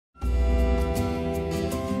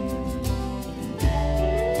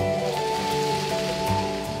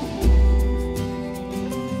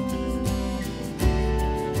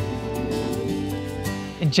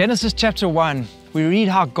In Genesis chapter 1, we read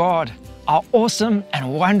how God, our awesome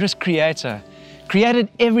and wondrous Creator, created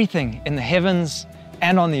everything in the heavens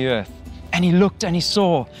and on the earth. And He looked and He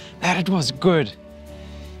saw that it was good.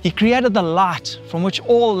 He created the light from which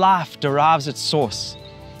all life derives its source.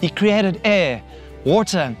 He created air,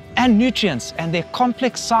 water, and nutrients and their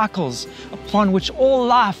complex cycles upon which all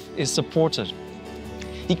life is supported.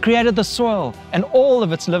 He created the soil and all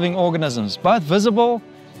of its living organisms, both visible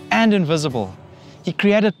and invisible. He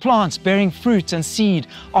created plants bearing fruit and seed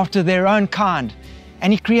after their own kind,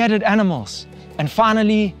 and He created animals. And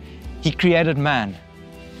finally, He created man.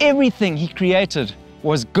 Everything He created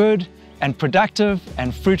was good and productive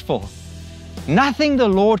and fruitful. Nothing the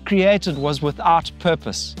Lord created was without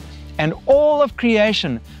purpose, and all of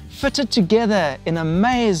creation fitted together in a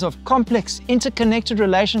maze of complex, interconnected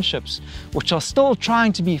relationships which are still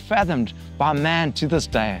trying to be fathomed by man to this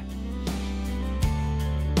day.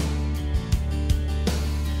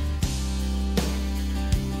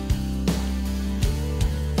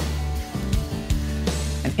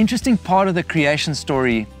 An interesting part of the creation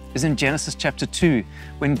story is in Genesis chapter 2,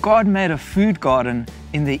 when God made a food garden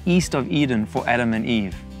in the east of Eden for Adam and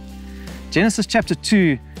Eve. Genesis chapter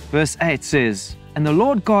 2, verse 8 says, "And the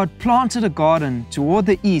Lord God planted a garden toward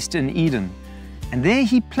the east in Eden, and there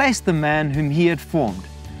He placed the man whom He had formed.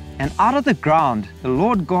 And out of the ground the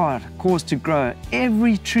Lord God caused to grow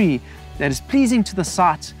every tree that is pleasing to the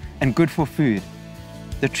sight and good for food.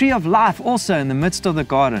 The tree of life also in the midst of the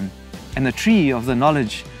garden, and the tree of the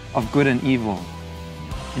knowledge of good and evil."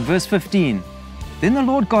 In verse 15, "Then the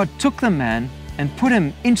Lord God took the man and put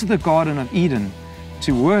him into the Garden of Eden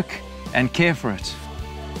to work and care for it."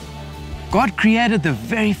 God created the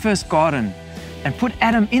very first garden and put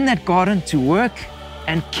Adam in that garden to work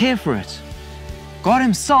and care for it. God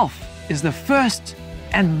Himself is the first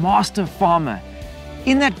and master farmer.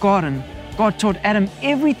 In that garden, God taught Adam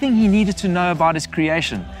everything he needed to know about his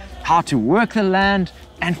creation, how to work the land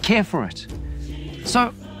and care for it.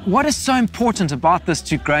 So, what is so important about this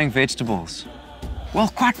to growing vegetables? Well,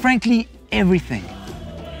 quite frankly, everything.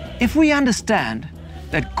 If we understand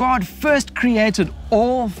that God first created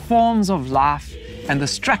all forms of life and the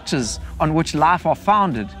structures on which life are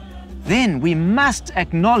founded, then we must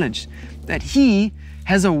acknowledge that He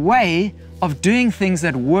has a way of doing things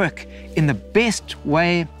that work in the best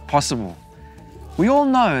way possible. We all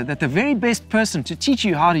know that the very best person to teach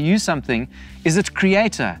you how to use something is its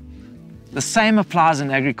creator. The same applies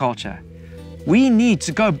in agriculture. We need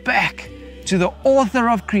to go back to the author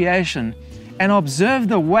of creation and observe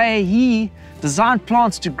the way He designed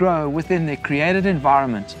plants to grow within their created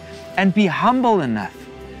environment and be humble enough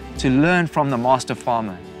to learn from the master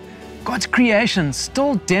farmer. God's creation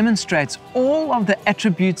still demonstrates all of the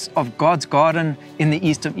attributes of God's garden in the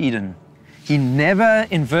east of Eden. He never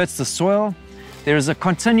inverts the soil. There is a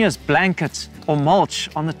continuous blanket or mulch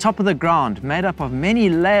on the top of the ground made up of many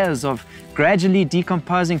layers of gradually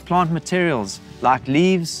decomposing plant materials like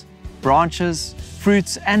leaves, branches,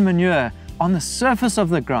 fruits, and manure on the surface of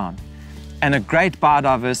the ground, and a great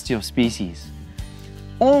biodiversity of species.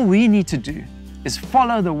 All we need to do is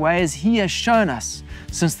follow the ways He has shown us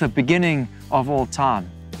since the beginning of all time.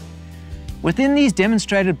 Within these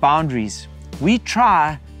demonstrated boundaries, we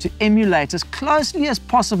try to emulate as closely as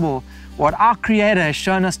possible what our Creator has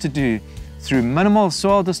shown us to do through minimal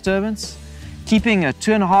soil disturbance, keeping a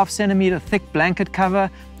 2.5 centimeter thick blanket cover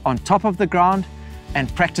on top of the ground,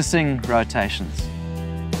 and practicing rotations.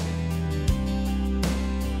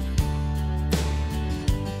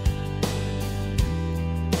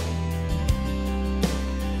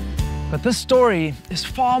 But this story is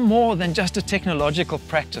far more than just a technological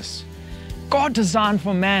practice. God designed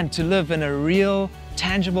for man to live in a real,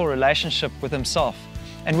 tangible relationship with Himself,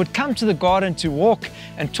 and would come to the garden to walk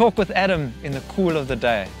and talk with Adam in the cool of the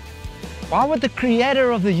day. Why would the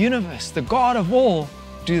Creator of the universe, the God of all,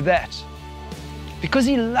 do that? Because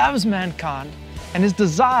He loves mankind, and His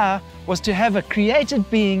desire was to have a created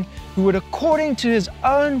being who would, according to His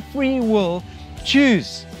own free will,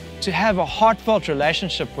 choose to have a heartfelt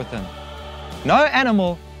relationship with Him. No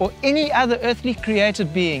animal or any other earthly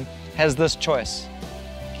created being has this choice.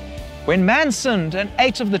 When man sinned and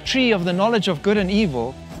ate of the tree of the knowledge of good and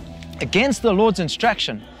evil, against the Lord's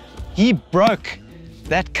instruction, he broke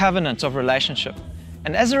that covenant of relationship.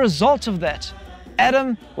 And as a result of that,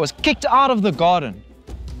 Adam was kicked out of the garden.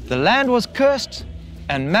 The land was cursed,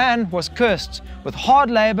 and man was cursed with hard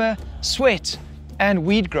labor, sweat, and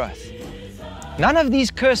weed growth. None of these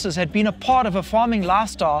curses had been a part of a farming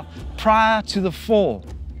lifestyle prior to the fall.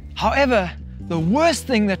 However, the worst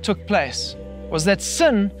thing that took place was that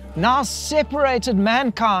sin now separated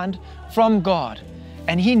mankind from God.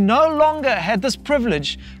 and he no longer had this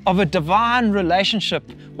privilege of a divine relationship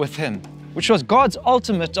with him, which was God's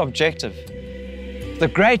ultimate objective. The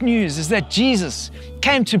great news is that Jesus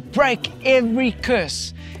came to break every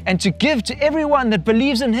curse and to give to everyone that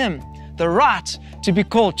believes in him the right to be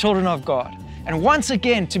called children of God, and once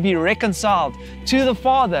again to be reconciled to the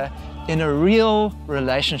Father in a real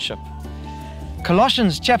relationship.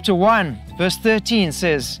 Colossians chapter 1 verse 13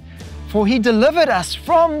 says, "For he delivered us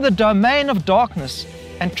from the domain of darkness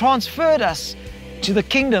and transferred us to the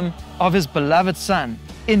kingdom of his beloved Son,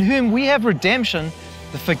 in whom we have redemption,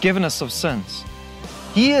 the forgiveness of sins."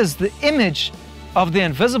 He is the image of the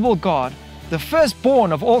invisible God, the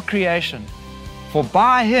firstborn of all creation. For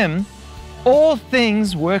by him all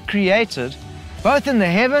things were created, both in the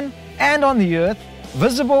heaven and on the earth,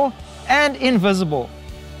 visible and invisible.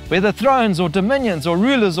 Whether thrones or dominions or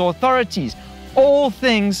rulers or authorities, all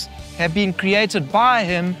things have been created by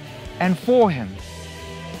him and for him.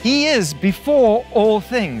 He is before all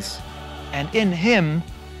things, and in him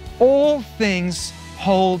all things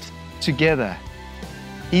hold together.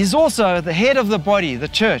 He is also the head of the body, the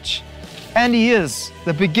church, and he is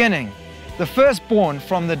the beginning, the firstborn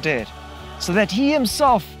from the dead, so that he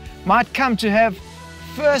himself might come to have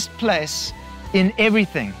first place in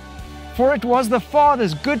everything. For it was the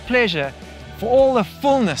Father's good pleasure for all the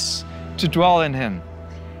fullness to dwell in him,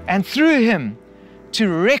 and through him to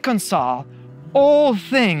reconcile all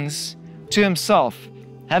things to himself,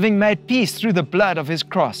 having made peace through the blood of his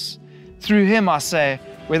cross. Through him, I say,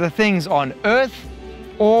 whether things on earth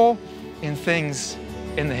or in things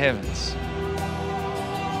in the heavens.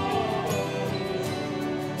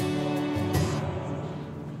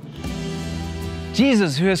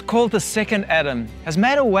 Jesus, who is called the second Adam, has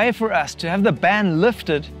made a way for us to have the ban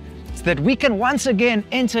lifted so that we can once again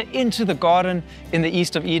enter into the garden in the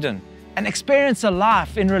east of Eden and experience a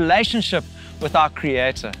life in relationship with our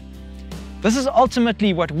Creator. This is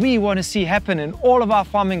ultimately what we want to see happen in all of our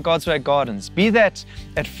Farming God's Way gardens, be that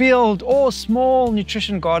at field or small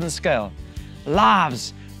nutrition garden scale.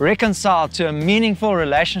 Lives reconciled to a meaningful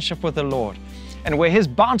relationship with the Lord, and where His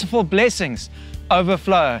bountiful blessings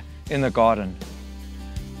overflow in the garden.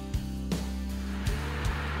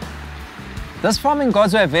 This Farming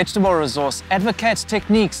God's Way vegetable resource advocates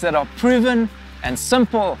techniques that are proven and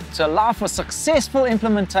simple to allow for successful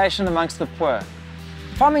implementation amongst the poor.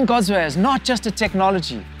 Farming God's Way is not just a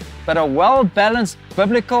technology, but a well-balanced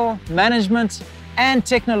biblical, management, and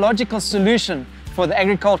technological solution for the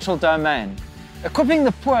agricultural domain, equipping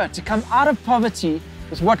the poor to come out of poverty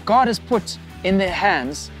with what God has put in their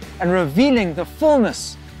hands and revealing the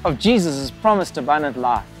fullness of Jesus' promised abundant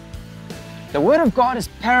life. The Word of God is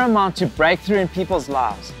paramount to breakthrough in people's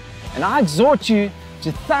lives, and I exhort you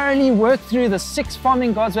to thoroughly work through the 6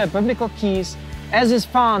 Farming God's Way biblical keys as is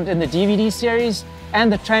found in the DVD series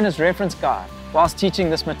and the Trainer's Reference Guide whilst teaching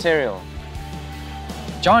this material.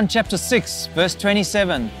 John chapter 6 verse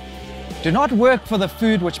 27, "Do not work for the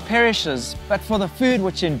food which perishes, but for the food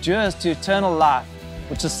which endures to eternal life,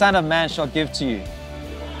 which the Son of Man shall give to you."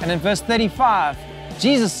 And in verse 35,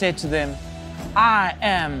 Jesus said to them, "I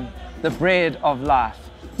am the bread of life.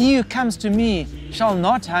 He who comes to me shall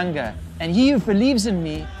not hunger, and he who believes in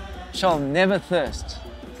me shall never thirst."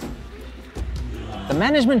 The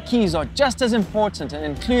management keys are just as important and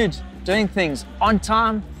include doing things on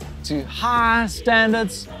time, to high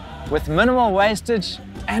standards, with minimal wastage,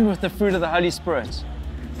 and with the fruit of the Holy Spirit.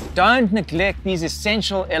 Don't neglect these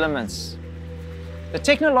essential elements. The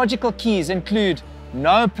technological keys include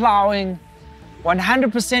no plowing,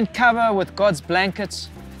 100% cover with God's blanket,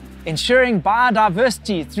 ensuring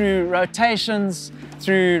biodiversity through rotations,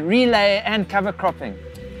 through relay and cover cropping.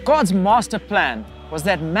 God's master plan was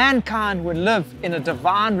that mankind would live in a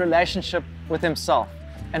divine relationship with Himself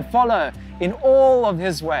and follow in all of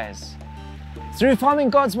His ways. Through Farming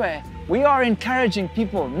God's Way, we are encouraging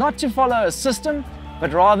people not to follow a system,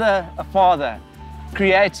 but rather a Father,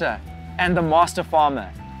 Creator, and the Master Farmer.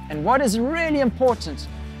 And what is really important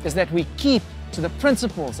is that we keep to the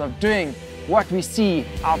principles of doing what we see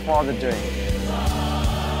our Father doing.